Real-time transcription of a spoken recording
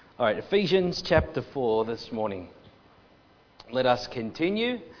All right, Ephesians chapter 4 this morning. Let us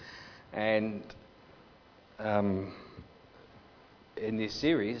continue and in this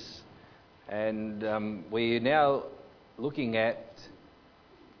series, and we're now looking at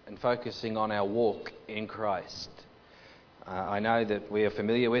and focusing on our walk in Christ. I know that we are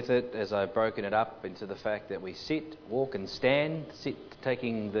familiar with it as I've broken it up into the fact that we sit, walk and stand,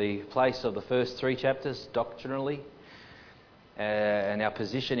 taking the place of the first three chapters doctrinally. And our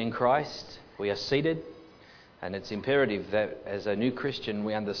position in Christ, we are seated, and it's imperative that as a new Christian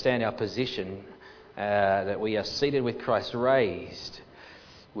we understand our position, that we are seated with Christ, raised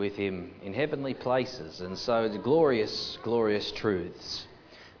with Him in heavenly places, and so the glorious, glorious truths.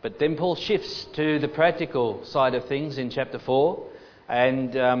 But then Paul shifts to the practical side of things in chapter 4,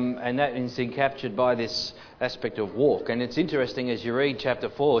 and that is captured by this aspect of walk. And it's interesting as you read chapter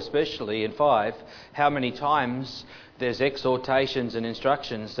 4, especially in 5, how many times there's exhortations and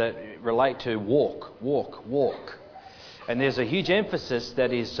instructions that relate to walk. And there's a huge emphasis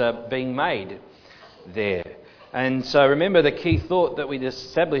that is being made there. And so remember, the key thought that we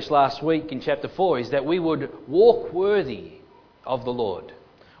established last week in chapter 4 is that we would walk worthy of the Lord.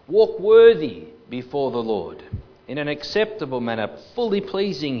 Walk worthy before the Lord in an acceptable manner, fully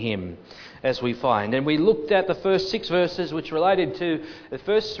pleasing Him, as we find. And we looked at the first 6 verses which related to the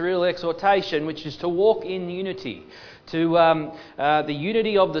first real exhortation, which is to walk in unity, to the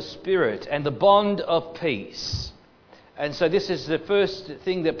unity of the Spirit and the bond of peace. And so this is the first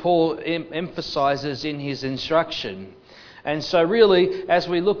thing that Paul emphasizes in his instruction. And so really, as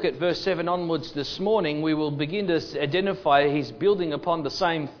we look at verse 7 onwards this morning, we will begin to identify he's building upon the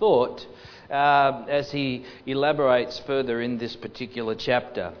same thought as he elaborates further in this particular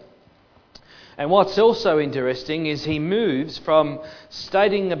chapter. And what's also interesting is he moves from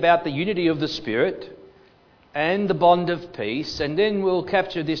stating about the unity of the Spirit and the bond of peace, and then we'll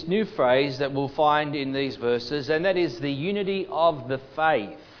capture this new phrase that we'll find in these verses, and that is the unity of the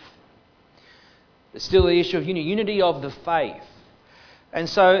faith. There's still the issue of unity of the faith. And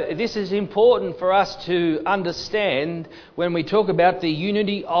so this is important for us to understand when we talk about the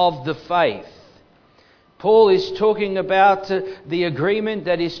unity of the faith. Paul is talking about the agreement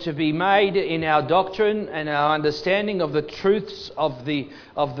that is to be made in our doctrine and our understanding of the truths of the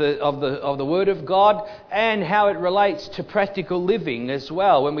Word of God, and how it relates to practical living as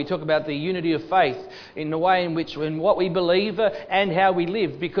well. When we talk about the unity of faith, in the way in which, in what we believe and how we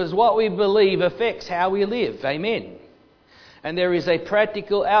live, because what we believe affects how we live. Amen. And there is a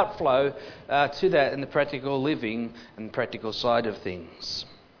practical outflow to that in the practical living and practical side of things.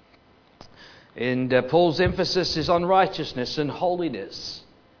 And Paul's emphasis is on righteousness and holiness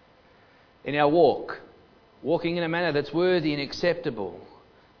in our walk, walking in a manner that's worthy and acceptable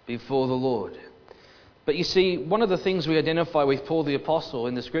before the Lord. But you see, one of the things we identify with Paul the Apostle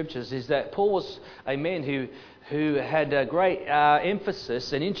in the Scriptures is that Paul was a man who had a great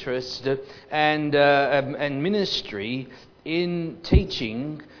emphasis and interest and ministry in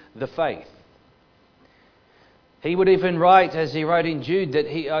teaching the faith. He would even write, as he wrote in Jude,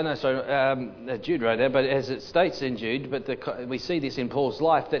 that Jude wrote that, but as it states in Jude, but we see this in Paul's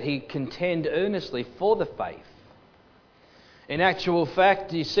life, that he contend earnestly for the faith. In actual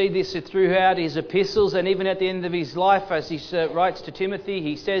fact, you see this throughout his epistles, and even at the end of his life, as he writes to Timothy,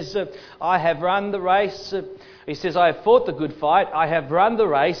 he says, I have run the race. He says, I have fought the good fight, I have run the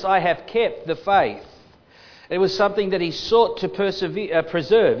race, I have kept the faith. It was something that he sought to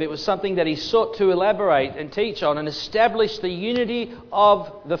preserve. It was something that he sought to elaborate and teach on and establish the unity of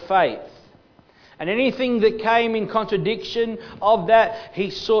the faith. And anything that came in contradiction of that, he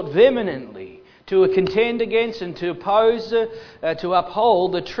sought vehemently to contend against and to oppose, to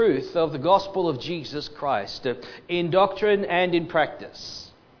uphold the truth of the gospel of Jesus Christ in doctrine and in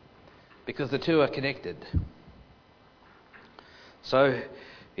practice, because the two are connected. So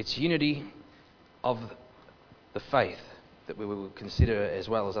it's unity of the faith that we will consider, as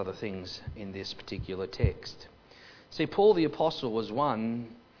well as other things in this particular text. See, Paul the Apostle was one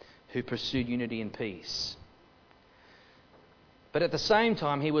who pursued unity and peace. But at the same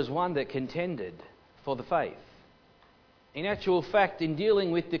time, he was one that contended for the faith. In actual fact, in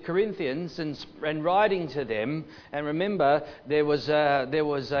dealing with the Corinthians and writing to them, and remember, there was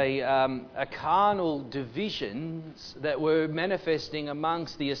a carnal divisions that were manifesting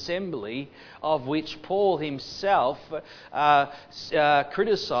amongst the assembly, of which Paul himself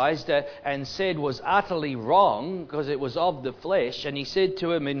criticised and said was utterly wrong, because it was of the flesh. And he said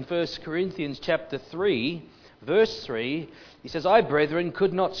to him in 1 Corinthians chapter 3, verse 3, he says, I, brethren,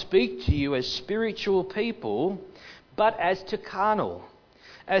 could not speak to you as spiritual people, but as to carnal,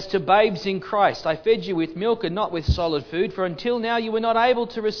 as to babes in Christ. I fed you with milk and not with solid food, for until now you were not able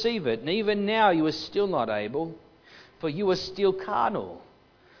to receive it, and even now you are still not able, for you are still carnal.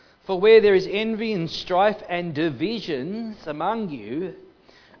 For where there is envy and strife and divisions among you,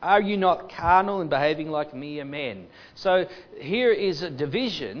 are you not carnal and behaving like mere men? So here is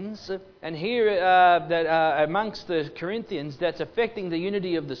divisions, and here that amongst the Corinthians that's affecting the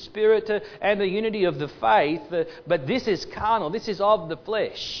unity of the Spirit and the unity of the faith. But this is carnal, this is of the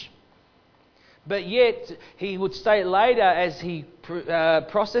flesh. But yet, he would state later as he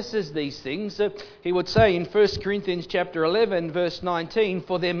processes these things, he would say in 1 Corinthians chapter 11, verse 19,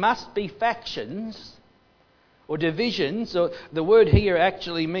 for there must be factions or divisions, or the word here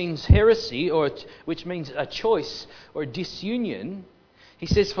actually means heresy, which means a choice or disunion. He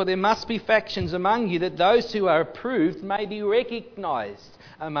says, for there must be factions among you, that those who are approved may be recognized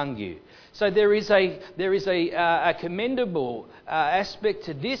among you. So there is a commendable aspect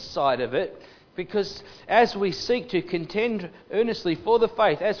to this side of it, because as we seek to contend earnestly for the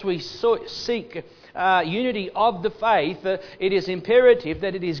faith, as we seek unity of the faith, it is imperative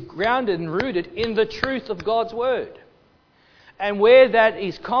that it is grounded and rooted in the truth of God's Word. And where that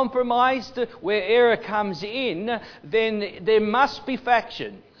is compromised, where error comes in, then there must be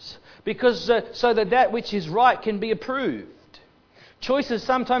factions, because so that which is right can be approved. Choices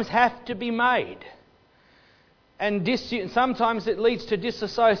sometimes have to be made. And sometimes it leads to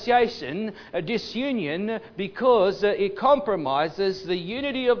disassociation, a disunion, because it compromises the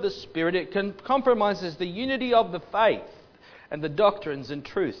unity of the Spirit. It compromises the unity of the faith and the doctrines and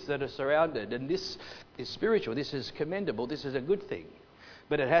truths that are surrounded. And this is spiritual. This is commendable. This is a good thing.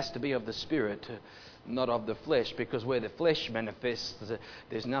 But it has to be of the Spirit, not of the flesh, because where the flesh manifests,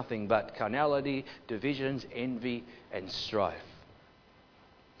 there's nothing but carnality, divisions, envy, and strife.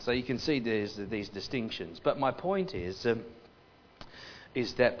 So you can see there's these distinctions. But my point is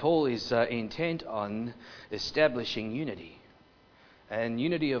that Paul is intent on establishing unity. And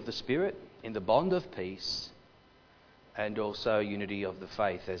unity of the Spirit in the bond of peace, and also unity of the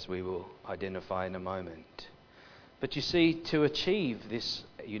faith, as we will identify in a moment. But you see, to achieve this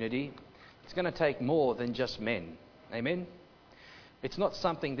unity, it's going to take more than just men. Amen? It's not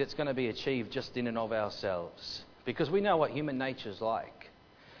something that's going to be achieved just in and of ourselves, because we know what human nature is like.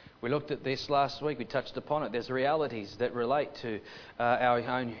 We looked at this last week, we touched upon it. There's realities that relate to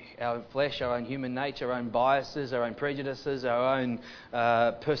our flesh, our own human nature, our own biases, our own prejudices, our own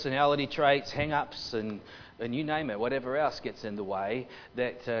personality traits, hang-ups, and you name it, whatever else gets in the way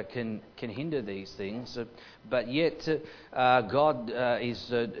that can hinder these things. But yet God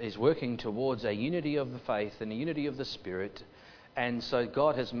is working towards a unity of the faith and a unity of the Spirit. And so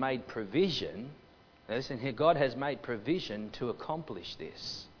God has made provision. Now listen here, God has made provision to accomplish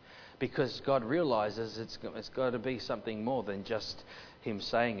this. Because God realizes it's got to be something more than just Him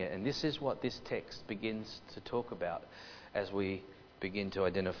saying it. And this is what this text begins to talk about as we begin to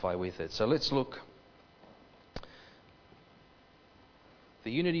identify with it. So let's look.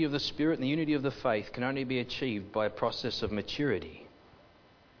 The unity of the Spirit and the unity of the faith can only be achieved by a process of maturity.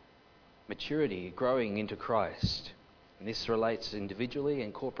 Maturity, growing into Christ. And this relates individually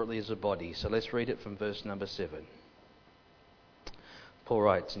and corporately as a body. So let's read it from verse number 7. Paul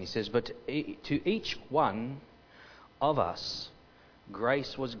writes, and he says, but to each one of us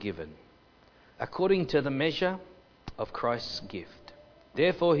grace was given, according to the measure of Christ's gift.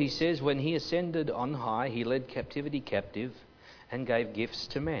 Therefore, he says, when he ascended on high, he led captivity captive and gave gifts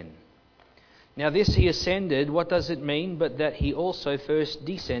to men. Now this he ascended, what does it mean? But that he also first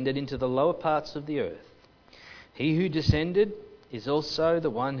descended into the lower parts of the earth. He who descended is also the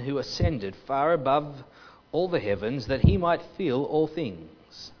one who ascended far above all the heavens, that he might fill all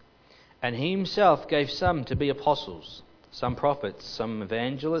things. And he himself gave some to be apostles, some prophets, some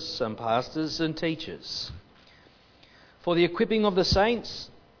evangelists, some pastors and teachers, for the equipping of the saints,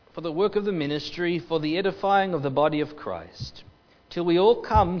 for the work of the ministry, for the edifying of the body of Christ, till we all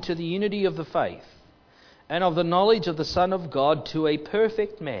come to the unity of the faith and of the knowledge of the Son of God, to a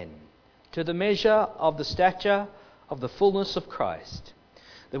perfect man, to the measure of the stature of the fullness of Christ,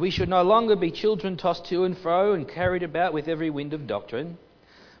 that we should no longer be children tossed to and fro and carried about with every wind of doctrine,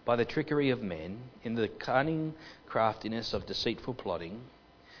 by the trickery of men, in the cunning craftiness of deceitful plotting,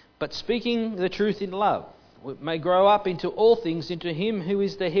 but speaking the truth in love, we may grow up into all things into Him who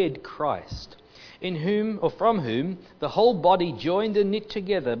is the head, Christ, in whom, or from whom, the whole body joined and knit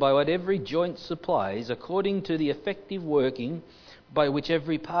together by what every joint supplies, according to the effective working by which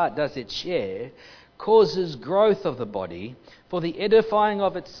every part does its share, causes growth of the body for the edifying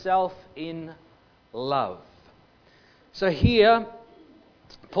of itself in love. So here,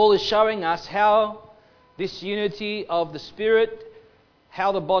 Paul is showing us how this unity of the Spirit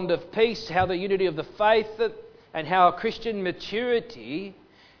how the bond of peace, how the unity of the faith, and how Christian maturity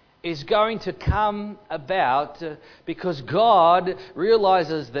is going to come about because God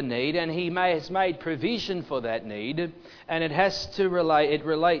realizes the need and He has made provision for that need, and it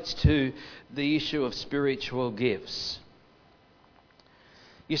relates to the issue of spiritual gifts.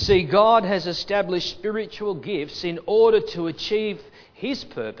 You see, God has established spiritual gifts in order to achieve His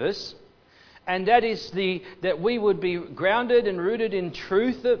purpose, and that is that we would be grounded and rooted in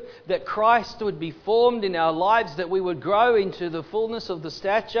truth, that Christ would be formed in our lives, that we would grow into the fullness of the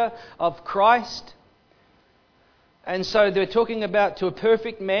stature of Christ. And so they're talking about to a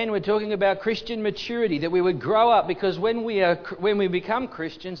perfect man, we're talking about Christian maturity, that we would grow up, because when we become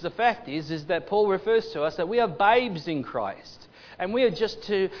Christians, the fact is that Paul refers to us that we are babes in Christ. And we are just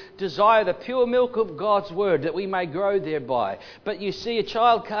to desire the pure milk of God's word, that we may grow thereby. But you see, a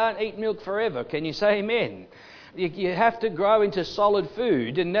child can't eat milk forever. Can you say amen? You have to grow into solid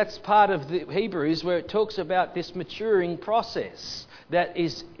food, and that's part of the Hebrews where it talks about this maturing process that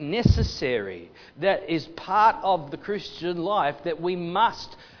is necessary, that is part of the Christian life, that we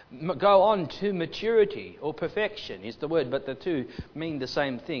must go on to maturity, or perfection is the word, but the two mean the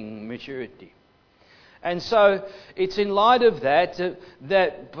same thing, maturity. And so it's in light of that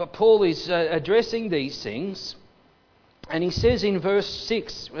that Paul is addressing these things. And he says in verse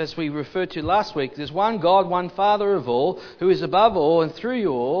 6, as we referred to last week, there's one God, one Father of all, who is above all and through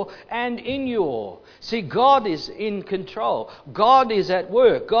you all and in you all. See, God is in control. God is at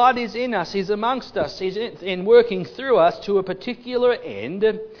work. God is in us. He's amongst us. He's in working through us to a particular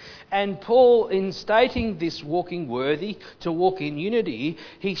end. And Paul, in stating this walking worthy, to walk in unity,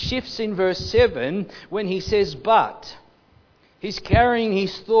 he shifts in verse 7 when he says, but. He's carrying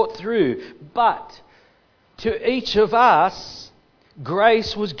his thought through. But to each of us,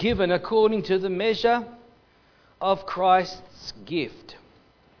 grace was given according to the measure of Christ's gift.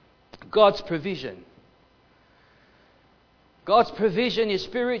 God's provision. God's provision is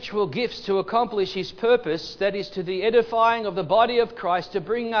spiritual gifts to accomplish His purpose, that is to the edifying of the body of Christ, to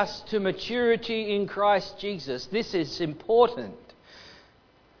bring us to maturity in Christ Jesus. This is important.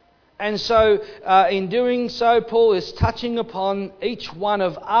 And so, in doing so, Paul is touching upon each one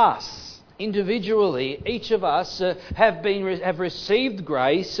of us individually. Each of us have received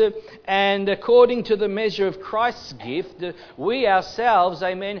grace, and according to the measure of Christ's gift, we ourselves,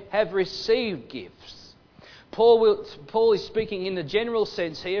 amen, have received gifts. Paul is speaking in the general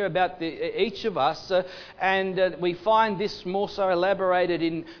sense here about each of us, and we find this more so elaborated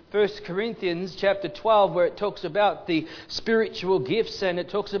in 1 Corinthians chapter 12, where it talks about the spiritual gifts, and it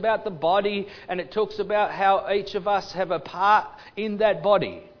talks about the body, and it talks about how each of us have a part in that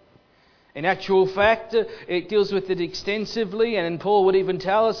body. In actual fact, it deals with it extensively, and Paul would even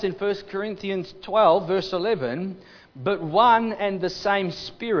tell us in 1 Corinthians 12, verse 11, but one and the same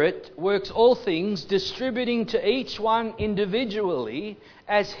Spirit works all things, distributing to each one individually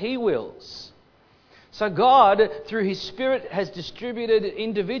as He wills. So God, through His Spirit, has distributed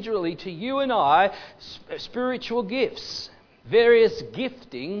individually to you and I spiritual gifts, various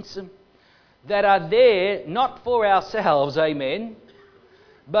giftings that are there not for ourselves, amen,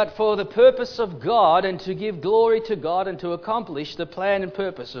 but for the purpose of God and to give glory to God and to accomplish the plan and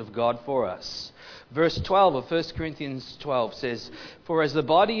purpose of God for us. Verse 12 of 1 Corinthians 12 says, for as the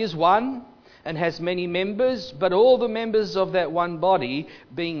body is one and has many members, but all the members of that one body,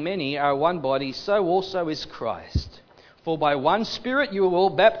 being many, are one body, so also is Christ. For by one Spirit you were all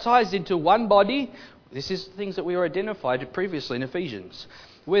baptized into one body. This is things that we were identified previously in Ephesians.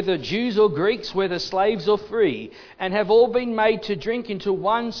 Whether Jews or Greeks, whether slaves or free, and have all been made to drink into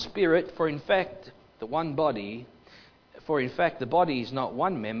one Spirit, for in fact the body is not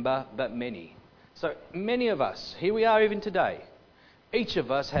one member, but many. So many of us, here we are even today, each of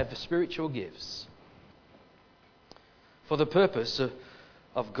us have spiritual gifts for the purpose of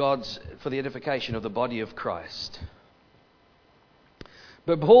for the edification of the body of Christ.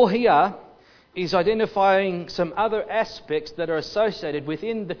 But Paul here is identifying some other aspects that are associated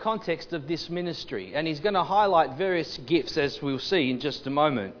within the context of this ministry. And he's going to highlight various gifts, as we'll see in just a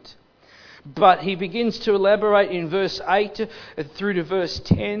moment. But he begins to elaborate in verse 8 through to verse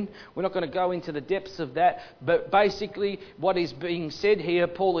 10. We're not going to go into the depths of that, but basically what is being said here,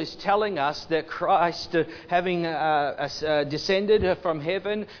 Paul is telling us that Christ, having descended from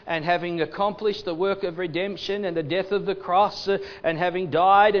heaven and having accomplished the work of redemption and the death of the cross, and having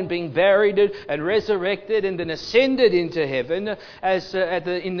died and been buried and resurrected and then ascended into heaven,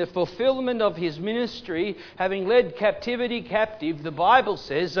 in the fulfillment of His ministry, having led captivity captive, the Bible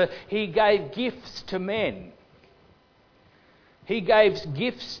says He gave gifts to men. He gave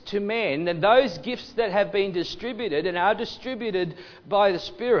gifts to men, and those gifts that have been distributed and are distributed by the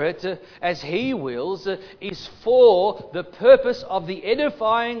Spirit as He wills is for the purpose of the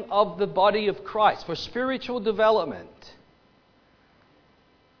edifying of the body of Christ, for spiritual development.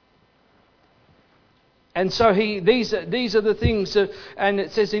 And so these are the things, and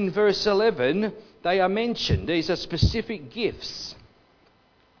it says in verse 11, they are mentioned. These are specific gifts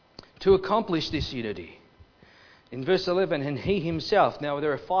to accomplish this unity. In verse 11, and He Himself, now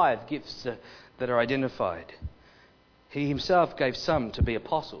there are 5 gifts that are identified. He Himself gave some to be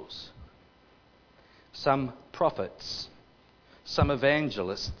apostles, some prophets, some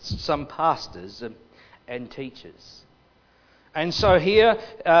evangelists, some pastors and teachers. And so here,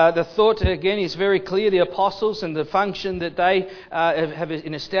 the thought again is very clear. The apostles and the function that they have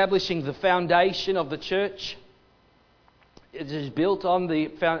in establishing the foundation of the church. It is built on the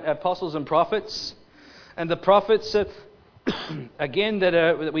apostles and prophets. And the prophets, again,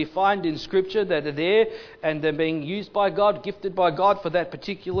 that we find in Scripture that are there and they're being used by God, gifted by God for that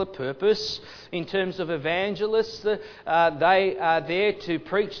particular purpose. In terms of evangelists, they are there to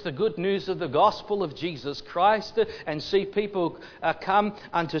preach the good news of the gospel of Jesus Christ and see people come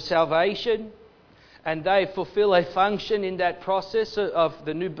unto salvation. And they fulfill a function in that process of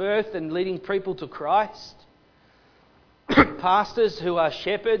the new birth and leading people to Christ. Pastors who are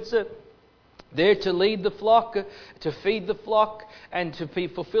shepherds, there to lead the flock, to feed the flock, and to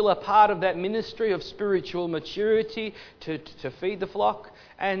fulfill a part of that ministry of spiritual maturity to feed the flock.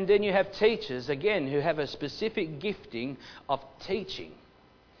 And then you have teachers, again, who have a specific gifting of teaching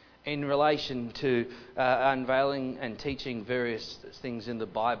in relation to unveiling and teaching various things in the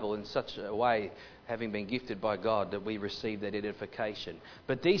Bible in such a way, having been gifted by God, that we receive that edification.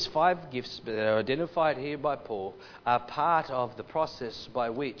 But these 5 gifts that are identified here by Paul are part of the process by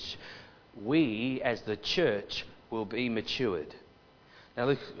which we, as the church, will be matured. Now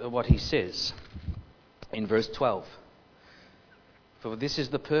look at what he says in verse 12. For this is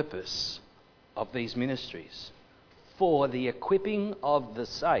the purpose of these ministries, for the equipping of the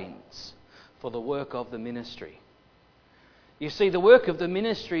saints for the work of the ministry. You see, the work of the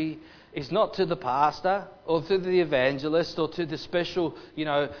ministry is not to the pastor or to the evangelist or to the special,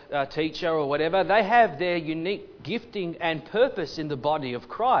 teacher or whatever. They have their unique gifting and purpose in the body of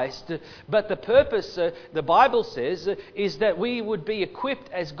Christ. But the purpose, the Bible says, is that we would be equipped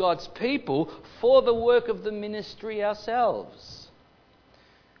as God's people for the work of the ministry ourselves.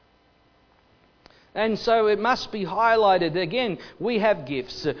 And so it must be highlighted again. We have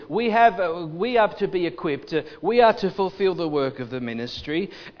gifts. We are to be equipped. We are to fulfill the work of the ministry,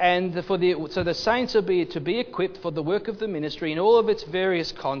 and so the saints are to be equipped for the work of the ministry in all of its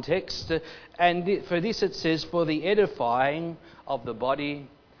various contexts. And for this it says, for the edifying of the body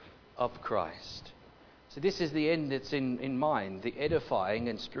of Christ. So this is the end that's in mind: the edifying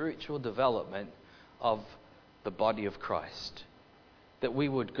and spiritual development of the body of Christ. That we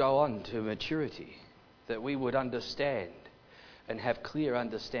would go on to maturity, that we would understand and have clear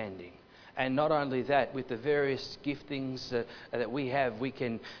understanding. And not only that, with the various giftings that we have, we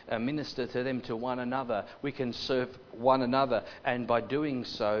can minister to them to one another. We can serve one another. And by doing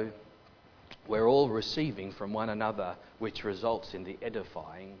so, we're all receiving from one another, which results in the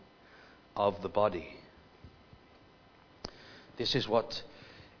edifying of the body. This is what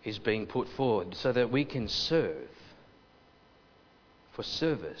is being put forward, so that we can serve for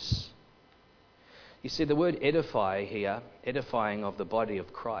service. You see, the word edify here, edifying of the body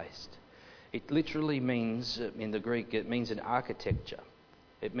of Christ, it literally means, in the Greek, it means an architecture.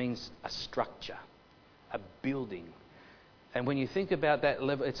 It means a structure, a building. And when you think about that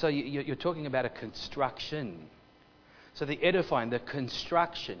level, so you're talking about a construction. So the edifying, the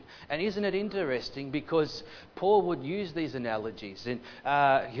construction. And isn't it interesting, because Paul would use these analogies, and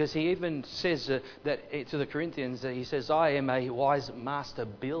because he even says that to the Corinthians, he says, I am a wise master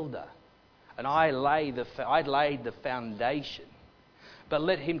builder, and I laid the foundation. But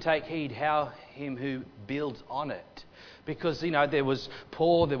let him take heed how him who builds on it. Because, there was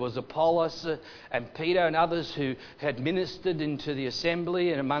Paul, there was Apollos and Peter and others who had ministered into the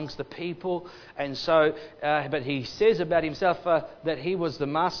assembly and amongst the people. And so, but he says about himself that he was the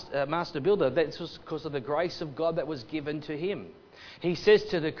master builder. That was because of the grace of God that was given to him. He says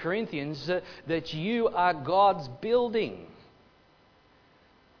to the Corinthians that you are God's building.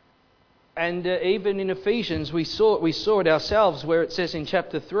 And even in Ephesians, we saw it ourselves, where it says in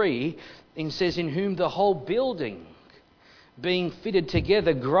chapter 3, it says, in whom the whole building, being fitted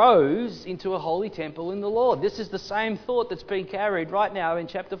together, grows into a holy temple in the Lord. This is the same thought that's being carried right now in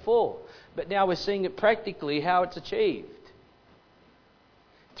chapter 4. But now we're seeing it practically, how it's achieved.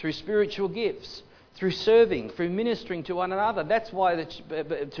 Through spiritual gifts, through serving, through ministering to one another. That's why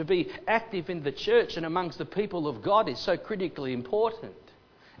to be active in the church and amongst the people of God is so critically important.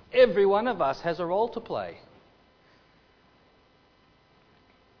 Every one of us has a role to play.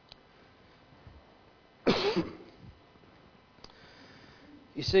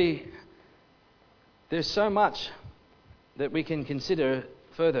 You see, there's so much that we can consider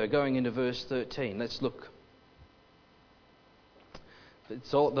further going into verse 13. Let's look.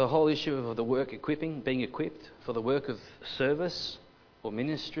 It's all the whole issue of the work equipping, being equipped for the work of service or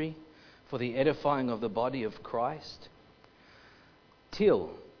ministry, for the edifying of the body of Christ.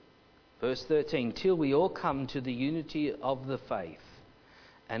 Till, verse 13, till we all come to the unity of the faith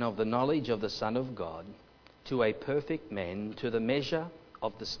and of the knowledge of the Son of God, to a perfect man, to the measure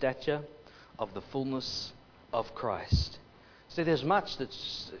of the stature of the fullness of Christ. See, there's much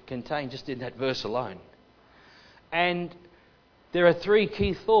that's contained just in that verse alone. And there are three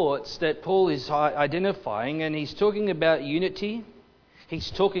key thoughts that Paul is identifying, and he's talking about unity,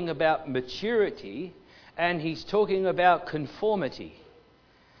 he's talking about maturity, and he's talking about conformity.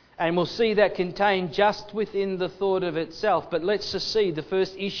 And we'll see that contained just within the thought of itself. But let's just see the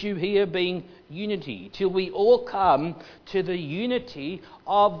first issue here being unity, till we all come to the unity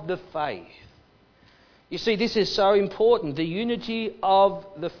of the faith. You see, this is so important, the unity of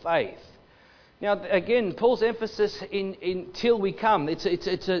the faith. Now, again, Paul's emphasis in till we come, it's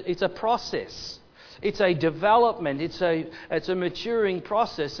a process. It's a development. It's a maturing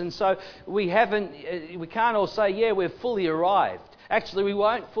process. And so we can't all say, yeah, we're fully arrived. Actually, we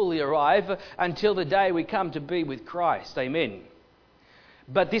won't fully arrive until the day we come to be with Christ. Amen.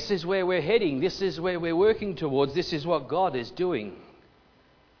 But this is where we're heading. This is where we're working towards. This is what God is doing.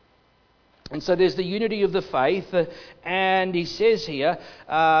 And so there's the unity of the faith, and he says here,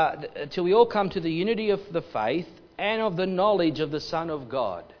 till we all come to the unity of the faith and of the knowledge of the Son of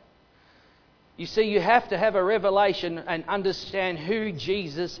God. You see, you have to have a revelation and understand who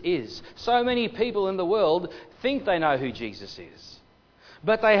Jesus is. So many people in the world think they know who Jesus is,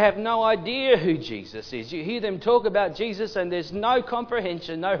 but they have no idea who Jesus is. You hear them talk about Jesus and there's no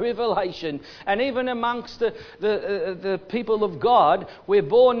comprehension, no revelation. And even amongst the people of God, we're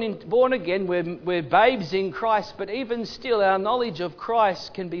born again, we're babes in Christ, but even still our knowledge of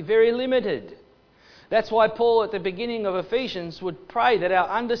Christ can be very limited. That's why Paul at the beginning of Ephesians would pray that our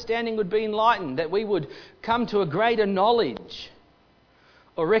understanding would be enlightened, that we would come to a greater knowledge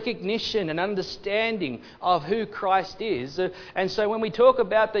or recognition and understanding of who Christ is. And so when we talk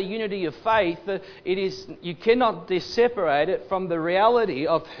about the unity of faith, you cannot separate it from the reality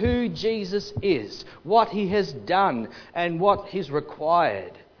of who Jesus is, what he has done and what he's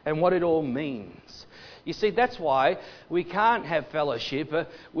required and what it all means. You see, that's why we can't have fellowship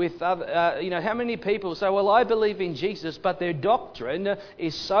with other. How many people say, well, I believe in Jesus, but their doctrine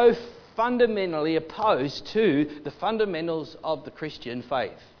is so fundamentally opposed to the fundamentals of the Christian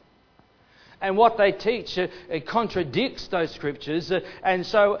faith. And what they teach it contradicts those scriptures, and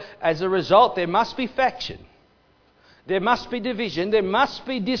so as a result there must be faction. There must be division, there must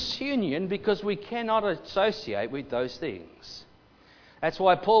be disunion, because we cannot associate with those things. That's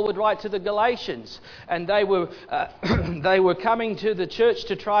why Paul would write to the Galatians, and they were coming to the church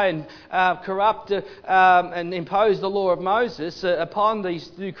to try and corrupt and impose the law of Moses upon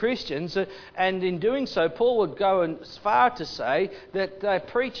these new Christians. And in doing so, Paul would go as far to say that they're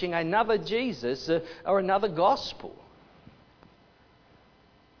preaching another Jesus or another gospel,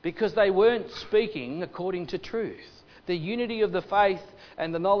 because they weren't speaking according to truth. The unity of the faith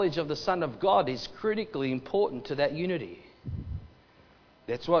and the knowledge of the Son of God is critically important to that unity.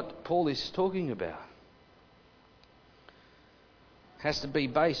 That's what Paul is talking about. It has to be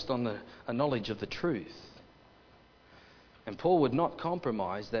based on a knowledge of the truth. And Paul would not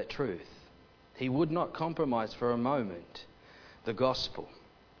compromise that truth. He would not compromise for a moment the gospel.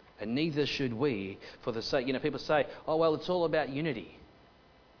 And neither should we, for the sake, people say, oh, well, it's all about unity.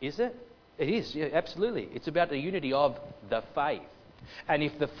 Is it? It is, yeah, absolutely. It's about the unity of the faith. And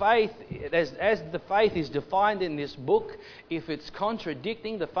if the faith, as the faith is defined in this book, if it's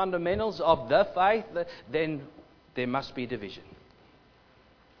contradicting the fundamentals of the faith, then there must be division.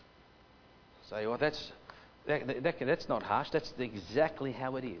 Say, well, that's not harsh. That's exactly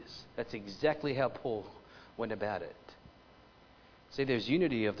how it is. That's exactly how Paul went about it. See, there's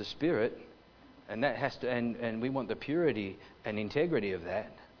unity of the Spirit, and that has to, and we want the purity and integrity of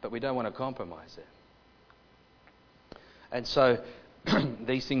that, but we don't want to compromise it. And so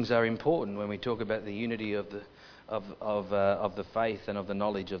these things are important when we talk about the unity of the faith and of the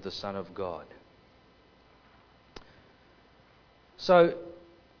knowledge of the Son of God. So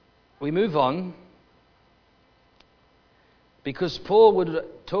we move on. Because Paul would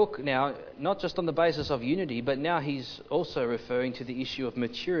talk now not just on the basis of unity, but now he's also referring to the issue of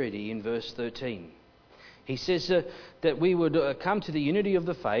maturity in verse 13. He says that we would come to the unity of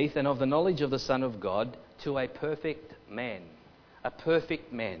the faith and of the knowledge of the Son of God, to a perfect man. A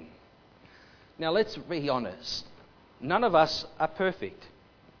perfect man. Now let's be honest. None of us are perfect.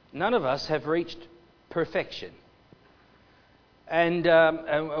 None of us have reached perfection.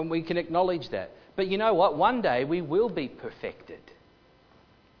 And we can acknowledge that. But you know what? One day we will be perfected.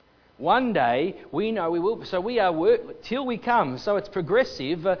 One day we know we will. So we are till we come. So it's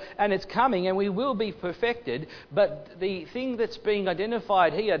progressive and it's coming, and we will be perfected. But the thing that's being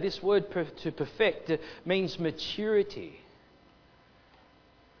identified here, this word to perfect, means maturity.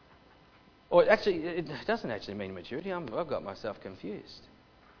 Or actually, it doesn't actually mean maturity. I've got myself confused.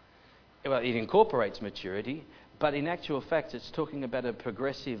 Well, it incorporates maturity, but in actual fact, it's talking about a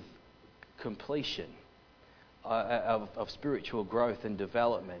progressive completion of spiritual growth and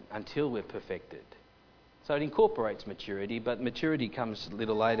development until we're perfected. So it incorporates maturity, but maturity comes a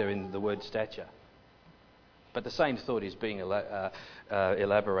little later in the word stature. But the same thought is being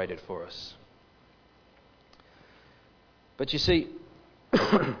elaborated for us. But you see,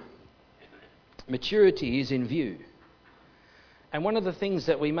 maturity is in view. And one of the things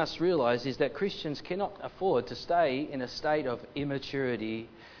that we must realise is that Christians cannot afford to stay in a state of immaturity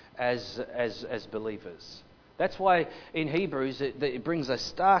as believers. That's why in Hebrews it brings a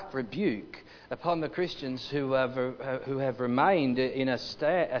stark rebuke upon the Christians who have remained in a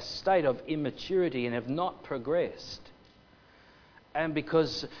state of immaturity and have not progressed. And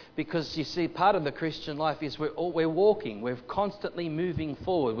because you see, part of the Christian life is we're walking, we're constantly moving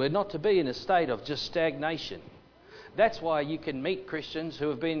forward. We're not to be in a state of just stagnation. That's why you can meet Christians who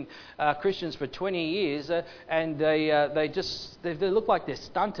have been Christians for 20 years and they look like they're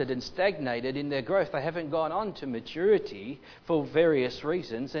stunted and stagnated in their growth. They haven't gone on to maturity for various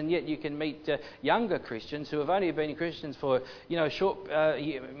reasons, and yet you can meet younger Christians who have only been Christians for short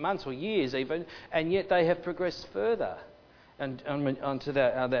months or years even, and yet they have progressed further and onto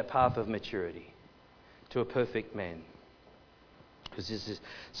that path of maturity to a perfect man.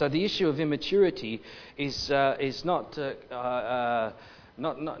 So the issue of immaturity is not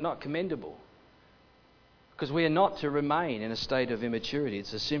commendable, because we are not to remain in a state of immaturity.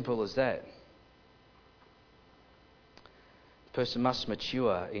 It's as simple as that. A person must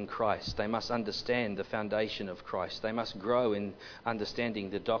mature in Christ. They must understand the foundation of Christ. They must grow in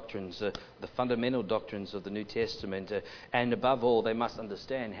understanding the doctrines, the fundamental doctrines of the New Testament, and above all, they must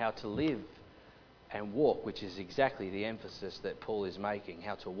understand how to live and walk, which is exactly the emphasis that Paul is making,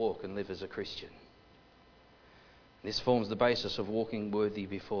 how to walk and live as a Christian. This forms the basis of walking worthy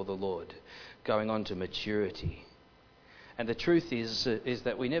before the Lord, going on to maturity. And the truth is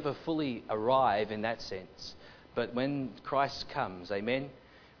that we never fully arrive in that sense. But when Christ comes, amen,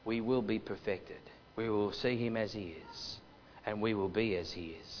 we will be perfected. We will see him as he is, and we will be as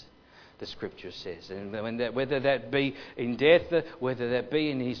he is, the Scripture says. And whether that be in death, whether that be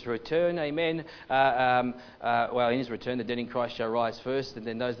in his return, amen. In his return, the dead in Christ shall rise first, and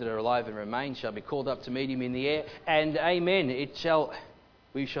then those that are alive and remain shall be called up to meet him in the air. And amen,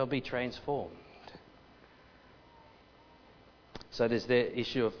 we shall be transformed. So there's the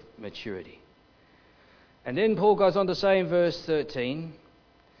issue of maturity. And then Paul goes on to say in verse 13,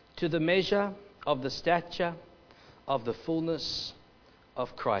 to the measure of the stature of the fullness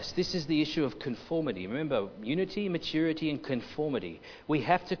of Christ. This is the issue of conformity. Remember, unity, maturity, and conformity. We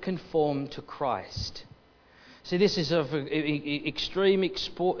have to conform to Christ. See, this is of extreme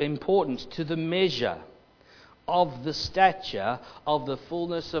importance, to the measure of the stature of the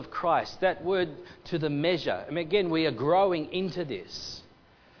fullness of Christ. That word, to the measure. I mean, again, we are growing into this.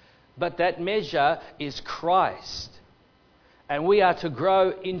 But that measure is Christ. And we are to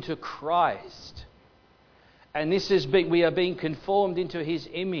grow into Christ. And this is we are being conformed into his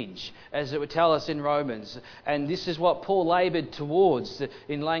image, as it would tell us in Romans. And this is what Paul laboured towards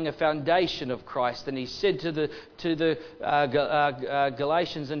in laying a foundation of Christ. And he said to the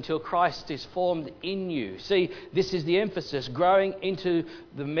Galatians, until Christ is formed in you. See, this is the emphasis, growing into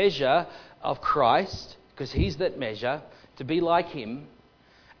the measure of Christ, because he's that measure, to be like him.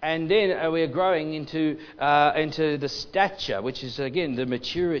 And then we are growing into the stature, which is again the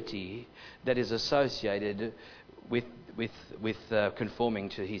maturity that is associated with conforming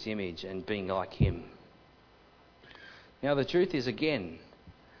to his image and being like him. Now the truth is, again,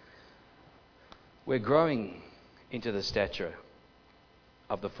 we're growing into the stature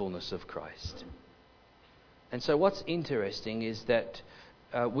of the fullness of Christ. And so what's interesting is that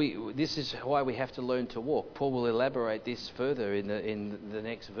this is why we have to learn to walk. Paul will elaborate this further in the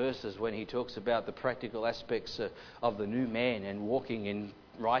next verses when he talks about the practical aspects of the new man and walking in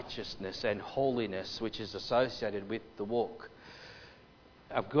righteousness and holiness, which is associated with the walk.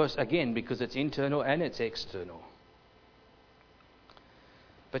 Of course, again, because it's internal and it's external.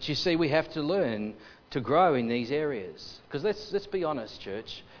 But you see, we have to learn to grow in these areas. Because let's be honest,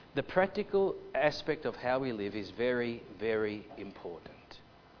 church, the practical aspect of how we live is very, very important.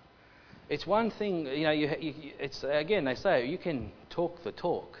 It's one thing, it's again, they say you can talk the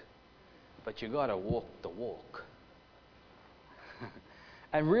talk, but you got to walk the walk.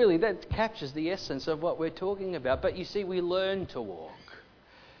 And really, that captures the essence of what we're talking about. But you see, we learn to walk.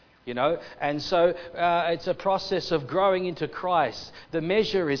 And so it's a process of growing into Christ. The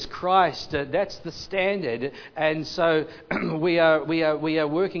measure is Christ. That's the standard. And so we are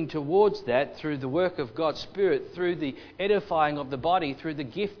working towards that through the work of God's Spirit, through the edifying of the body, through the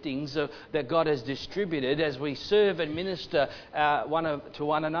giftings that God has distributed as we serve and minister to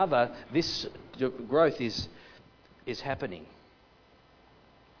one another. This growth is happening.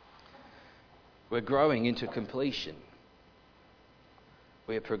 We're growing into completion.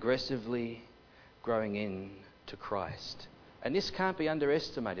 We are progressively growing into Christ. And this can't be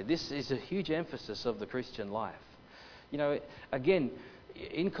underestimated. This is a huge emphasis of the Christian life. Again,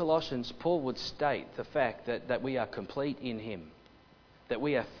 in Colossians, Paul would state the fact that we are complete in Him, that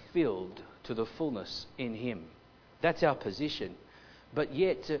we are filled to the fullness in Him. That's our position. But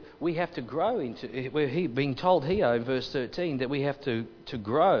yet we have to grow into, we're being told here in verse 13 that we have to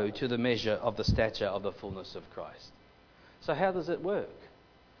grow to the measure of the stature of the fullness of Christ. So how does it work?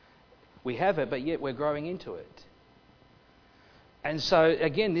 We have it, but yet we're growing into it. And so,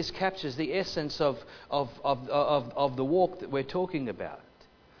 again, this captures the essence of the walk that we're talking about.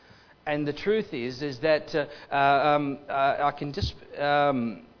 And the truth is that I can just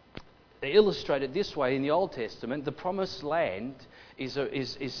illustrate it this way. In the Old Testament, the promised land is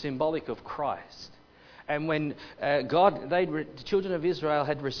symbolic of Christ. And when the children of Israel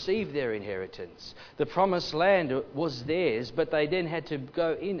had received their inheritance, the promised land was theirs, but they then had to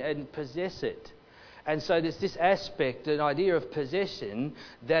go in and possess it. And so there's this aspect, an idea of possession,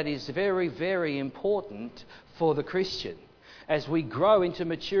 that is very, very important for the Christian. As we grow into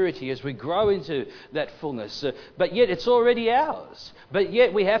maturity, as we grow into that fullness. But yet it's already ours. But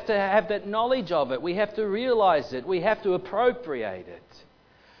yet we have to have that knowledge of it. We have to realize it. We have to appropriate it.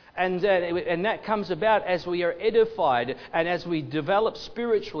 And that comes about as we are edified and as we develop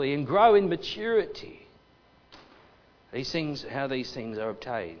spiritually and grow in maturity. How these things are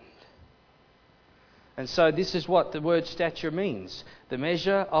obtained. And so this is what the word stature means. The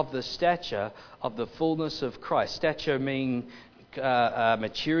measure of the stature of the fullness of Christ. Stature meaning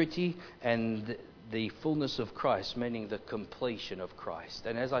maturity, and the fullness of Christ meaning the completion of Christ.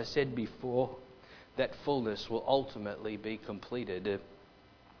 And as I said before, that fullness will ultimately be completed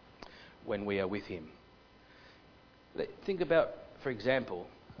when we are with Him. Think about, for example,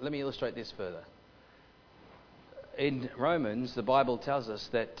 let me illustrate this further. In Romans, the Bible tells us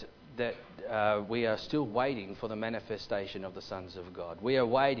that we are still waiting for the manifestation of the sons of God. We are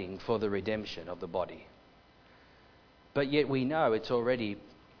waiting for the redemption of the body. But yet we know it's already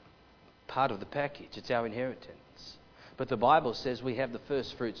part of the package. It's our inheritance. But the Bible says we have the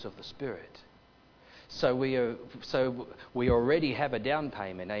first fruits of the Spirit. So we already have a down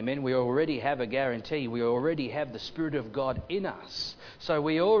payment, amen. We already have a guarantee. We already have the Spirit of God in us. So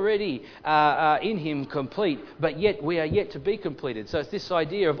we already are in Him complete, but yet we are yet to be completed. So it's this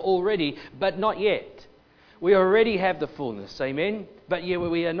idea of already, but not yet. We already have the fullness, amen. But yet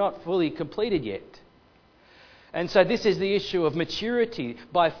we are not fully completed yet. And so this is the issue of maturity.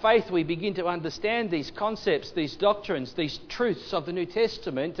 By faith we begin to understand these concepts, these doctrines, these truths of the New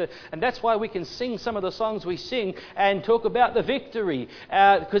Testament. And that's why we can sing some of the songs we sing and talk about the victory.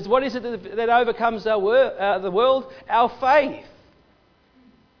 Because what is it that overcomes the world? Our faith.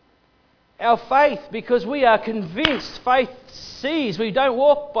 Our faith, because we are convinced. Faith sees. We don't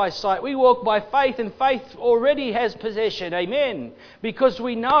walk by sight. We walk by faith, and faith already has possession. Amen. Because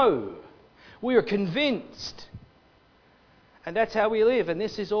we know. We are convinced. And that's how we live. And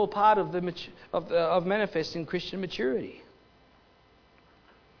this is all part of of manifesting Christian maturity.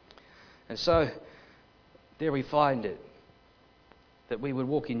 And so, there we find it. That we would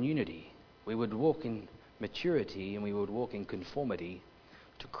walk in unity. We would walk in maturity, and we would walk in conformity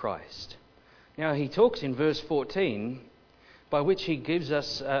to Christ. Now, he talks in verse 14, by which he gives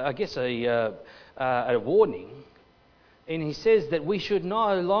us, a warning. And he says that we should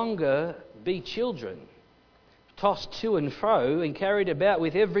no longer be children, tossed to and fro and carried about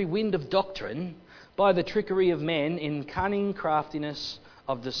with every wind of doctrine by the trickery of men in cunning craftiness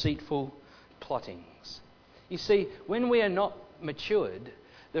of deceitful plottings. You see, when we are not matured,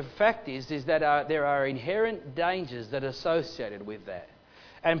 the fact is that there are inherent dangers that are associated with that.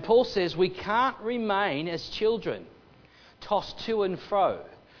 And Paul says we can't remain as children, tossed to and fro.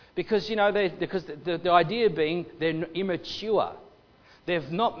 Because, the idea being they're immature.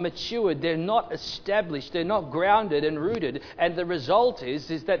 They've not matured, they're not established, they're not grounded and rooted. And the result is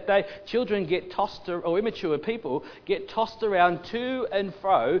that children get tossed, or immature people get tossed around to and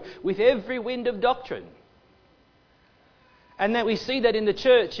fro with every wind of doctrine. And that we see that in the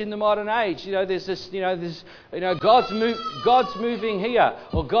church in the modern age. There's this, God's moving here,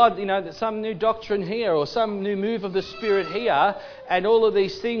 or God, some new doctrine here, or some new move of the Spirit here, and all of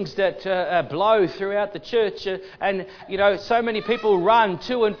these things that blow throughout the church. And so many people run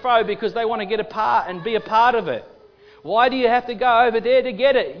to and fro because they want to get a part and be a part of it. Why do you have to go over there to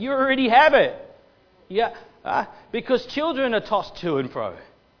get it? You already have it. Yeah, because children are tossed to and fro.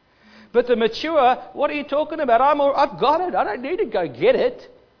 But the mature, what are you talking about? I've got it. I don't need to go get it.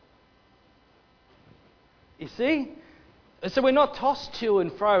 You see? So we're not tossed to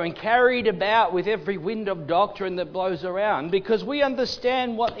and fro and carried about with every wind of doctrine that blows around, because we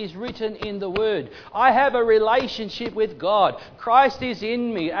understand what is written in the Word. I have a relationship with God. Christ is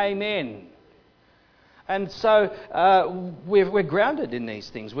in me. Amen. And so we're grounded in these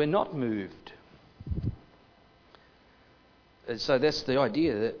things. We're not moved. So that's the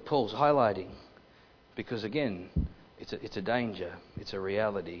idea that Paul's highlighting, because again, it's a danger, it's a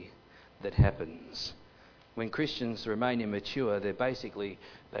reality that happens when Christians remain immature. They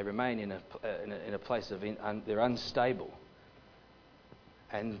remain in a place of they're unstable,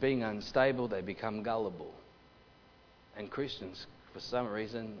 and being unstable, they become gullible. And Christians, for some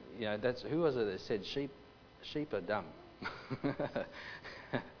reason, that's who was it that said sheep are dumb.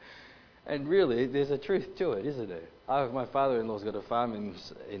 And really, there's a truth to it, isn't there? My father-in-law's got a farm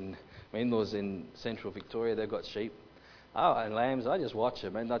my in-laws in central Victoria. They've got sheep, and lambs. I just watch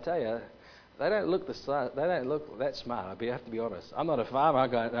them, and I tell you, they don't look that smart. I have to be honest. I'm not a farmer. I've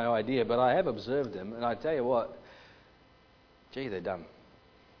got no idea, but I have observed them, and I tell you what, gee, they're dumb.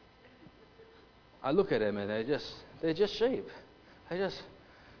 I look at them, and they're just sheep.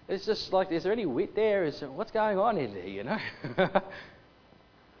 It's just like, is there any wit there? What's going on in there?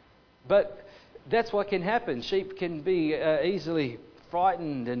 But that's what can happen. Sheep can be easily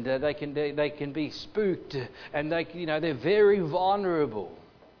frightened, and they can be spooked, and they're very vulnerable.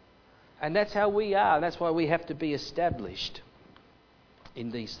 And that's how we are. That's why we have to be established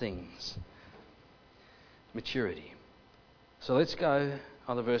in these things. Maturity. So let's go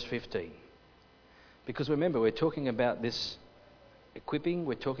on to verse 15. Because remember, we're talking about this equipping,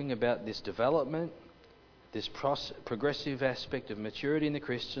 we're talking about this development, this progressive aspect of maturity in the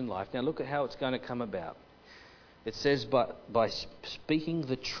Christian life. Now look at how it's going to come about. It says, but by speaking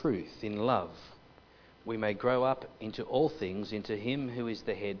the truth in love, we may grow up into all things, into Him who is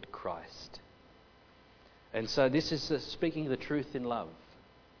the head, Christ. And so this is speaking the truth in love.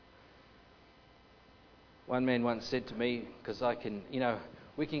 One man once said to me, because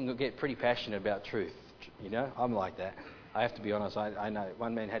we can get pretty passionate about truth. I'm like that. I have to be honest. I know.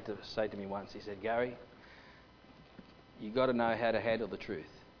 One man had to say to me once, he said, Gary, you got to know how to handle the truth,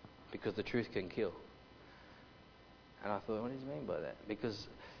 because the truth can kill. And I thought, what does he mean by that? Because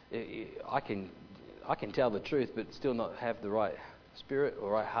I can tell the truth, but still not have the right spirit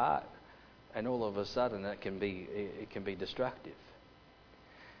or right heart, and all of a sudden it can be destructive.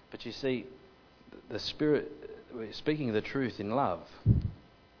 But you see, the Spirit, speaking the truth in love,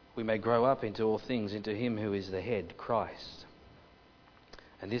 we may grow up into all things, into Him who is the head, Christ.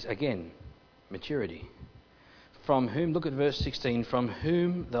 And this again, maturity. From whom, look at verse 16, from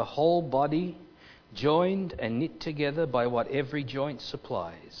whom the whole body, joined and knit together by what every joint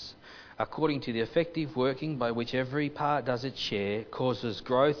supplies, according to the effective working by which every part does its share, causes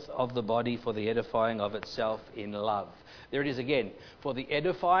growth of the body for the edifying of itself in love. There it is again, for the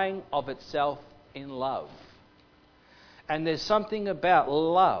edifying of itself in love. And there's something about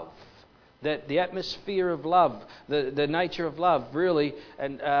love, that the atmosphere of love, the nature of love, really,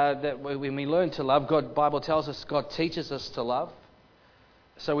 and that when we learn to love, Bible tells us God teaches us to love.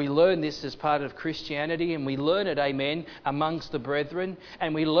 So we learn this as part of Christianity, and we learn it, amen, amongst the brethren,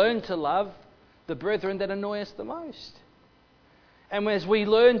 and we learn to love the brethren that annoy us the most. And as we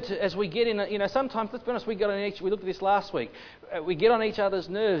get in, sometimes, let's be honest, we looked at this last week, we get on each other's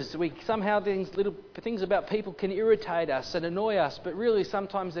nerves. Somehow these little things about people can irritate us and annoy us, but really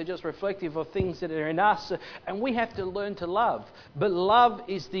sometimes they're just reflective of things that are in us, and we have to learn to love. But love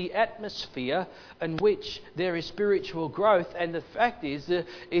is the atmosphere in which there is spiritual growth, and the fact is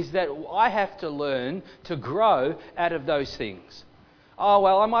that I have to learn to grow out of those things. oh,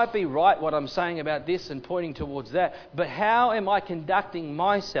 well, I might be right what I'm saying about this and pointing towards that, but how am I conducting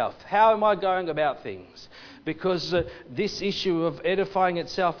myself? How am I going about things? Because this issue of edifying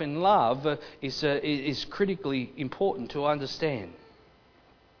itself in love is critically important to understand.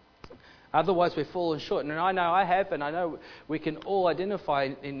 Otherwise, we're falling short. And I know I have, and I know we can all identify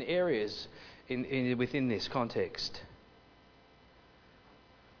in areas within this context.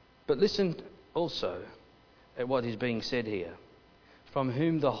 But listen also at what is being said here. From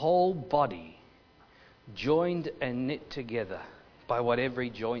whom the whole body, joined and knit together by what every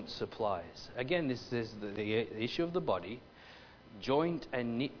joint supplies. Again, this is the issue of the body, joined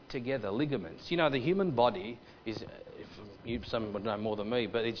and knit together, ligaments. You know, the human body is, some would know more than me,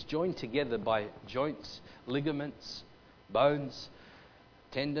 but it's joined together by joints, ligaments, bones,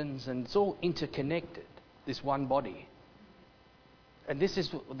 tendons, and it's all interconnected, this one body. And this is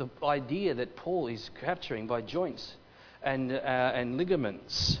the idea that Paul is capturing by joints and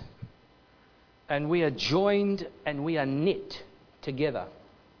ligaments. And we are joined and we are knit together.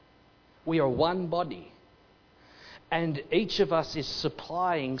 We are one body. And each of us is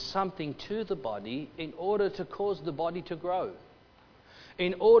supplying something to the body in order to cause the body to grow,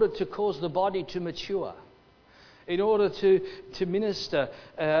 in order to cause the body to mature, in order to minister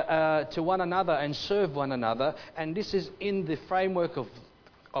to one another and serve one another. And this is in the framework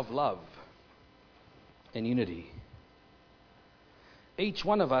of love and unity. Each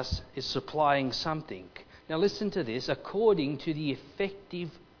one of us is supplying something. Now listen to this, according to the effective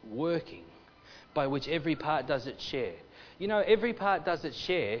working by which every part does its share. You know, every part does its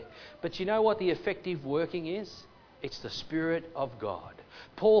share, but you know what the effective working is? It's the Spirit of God.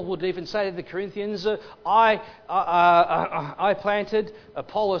 Paul would even say to the Corinthians, I planted,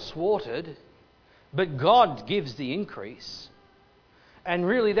 Apollos watered, but God gives the increase. And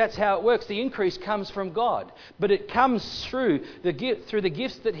really that's how it works. The increase comes from God. But it comes through the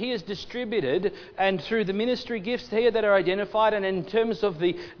gifts that He has distributed, and through the ministry gifts here that are identified, and in terms of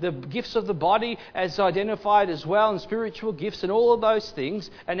the gifts of the body as identified as well, and spiritual gifts and all of those things.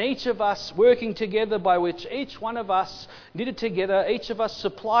 And each of us working together, by which each one of us knitted together, each of us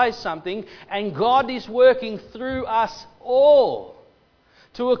supplies something, and God is working through us all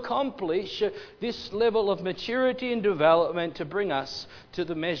to accomplish this level of maturity and development, to bring us to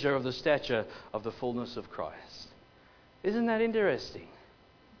the measure of the stature of the fullness of Christ. Isn't that interesting?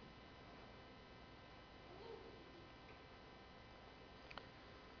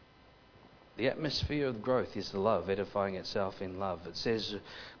 The atmosphere of growth is the love, edifying itself in love. It says,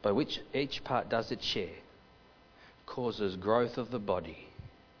 by which each part does its share, causes growth of the body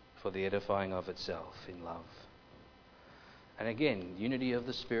for the edifying of itself in love. And again, unity of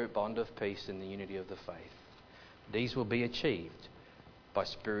the Spirit, bond of peace, and the unity of the faith. These will be achieved by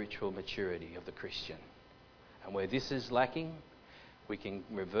spiritual maturity of the Christian. And where this is lacking, we can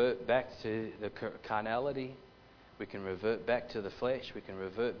revert back to the carnality, we can revert back to the flesh, we can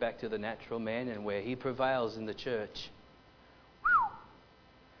revert back to the natural man, and where he prevails in the church,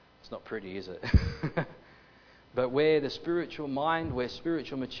 it's not pretty, is it? But where the spiritual mind, where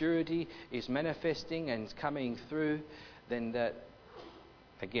spiritual maturity is manifesting and coming through, then that,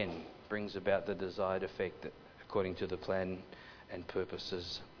 again, brings about the desired effect according to the plan and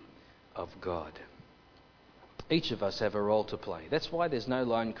purposes of God. Each of us have a role to play. That's why there's no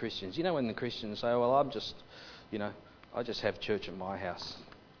lone Christians. You know, when the Christians say, well, I just have church at my house.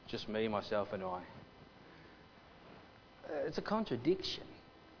 Just me, myself and I. It's a contradiction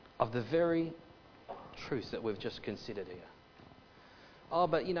of the very truth that we've just considered here. Oh,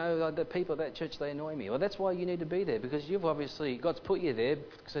 but the people at that church, they annoy me. Well, that's why you need to be there, because God's put you there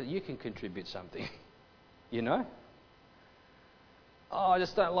so that you can contribute something. You know? Oh, I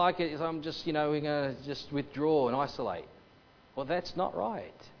just don't like it. I'm just, we're going to just withdraw and isolate. Well, that's not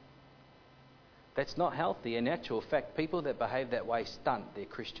right. That's not healthy. In actual fact, people that behave that way stunt their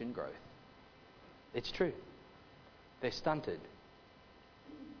Christian growth. It's true. They're stunted.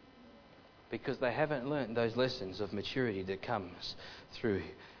 Because they haven't learnt those lessons of maturity that comes through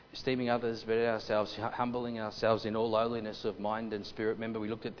esteeming others better than ourselves, humbling ourselves in all lowliness of mind and spirit. Remember, we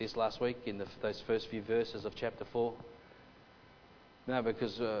looked at this last week in those first few verses of chapter 4. No,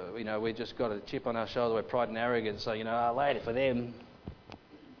 because we just got a chip on our shoulder, we're pride and arrogance. So I'll lay it for them.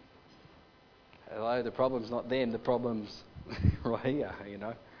 Hello, the problem's not them, the problem's right here.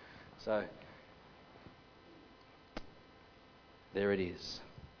 So there it is.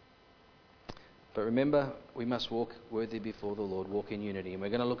 But remember, we must walk worthy before the Lord, walk in unity. And we're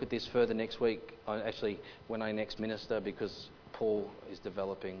going to look at this further next week, actually when I next minister, because Paul is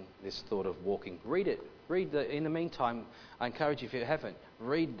developing this thought of walking. Read it. In the meantime, I encourage you, if you haven't,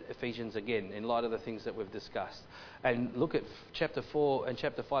 read Ephesians again in light of the things that we've discussed. And look at chapter 4 and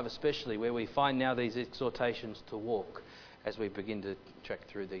chapter 5 especially, where we find now these exhortations to walk as we begin to track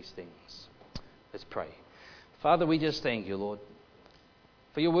through these things. Let's pray. Father, we just thank you, Lord,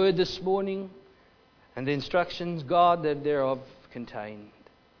 for your word this morning and the instructions, God, that thereof contained.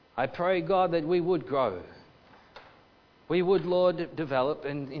 I pray, God, that we would grow. We would, Lord, develop,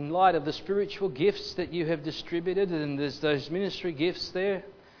 and in light of the spiritual gifts that you have distributed, and there's those ministry gifts there,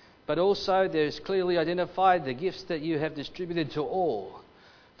 but also there's clearly identified the gifts that you have distributed to all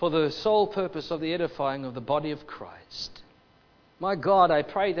for the sole purpose of the edifying of the body of Christ. My God, I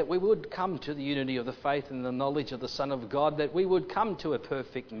pray that we would come to the unity of the faith and the knowledge of the Son of God, that we would come to a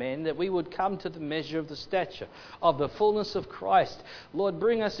perfect man, that we would come to the measure of the stature of the fullness of Christ. Lord,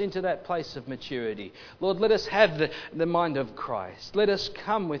 bring us into that place of maturity. Lord, let us have the mind of Christ. Let us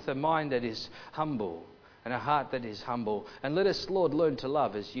come with a mind that is humble and a heart that is humble. And let us, Lord, learn to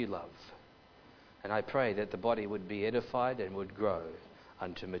love as you love. And I pray that the body would be edified and would grow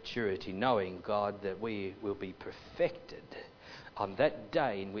unto maturity, knowing, God, that we will be perfected on that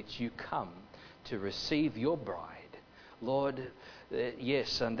day in which you come to receive your bride. Lord,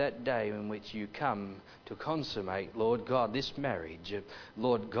 yes, on that day in which you come to consummate, Lord God, this marriage,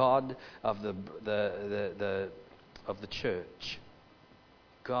 Lord God of the church.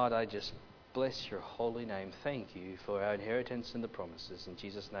 God, I just bless your holy name. Thank you for our inheritance and the promises. In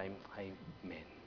Jesus' name, amen.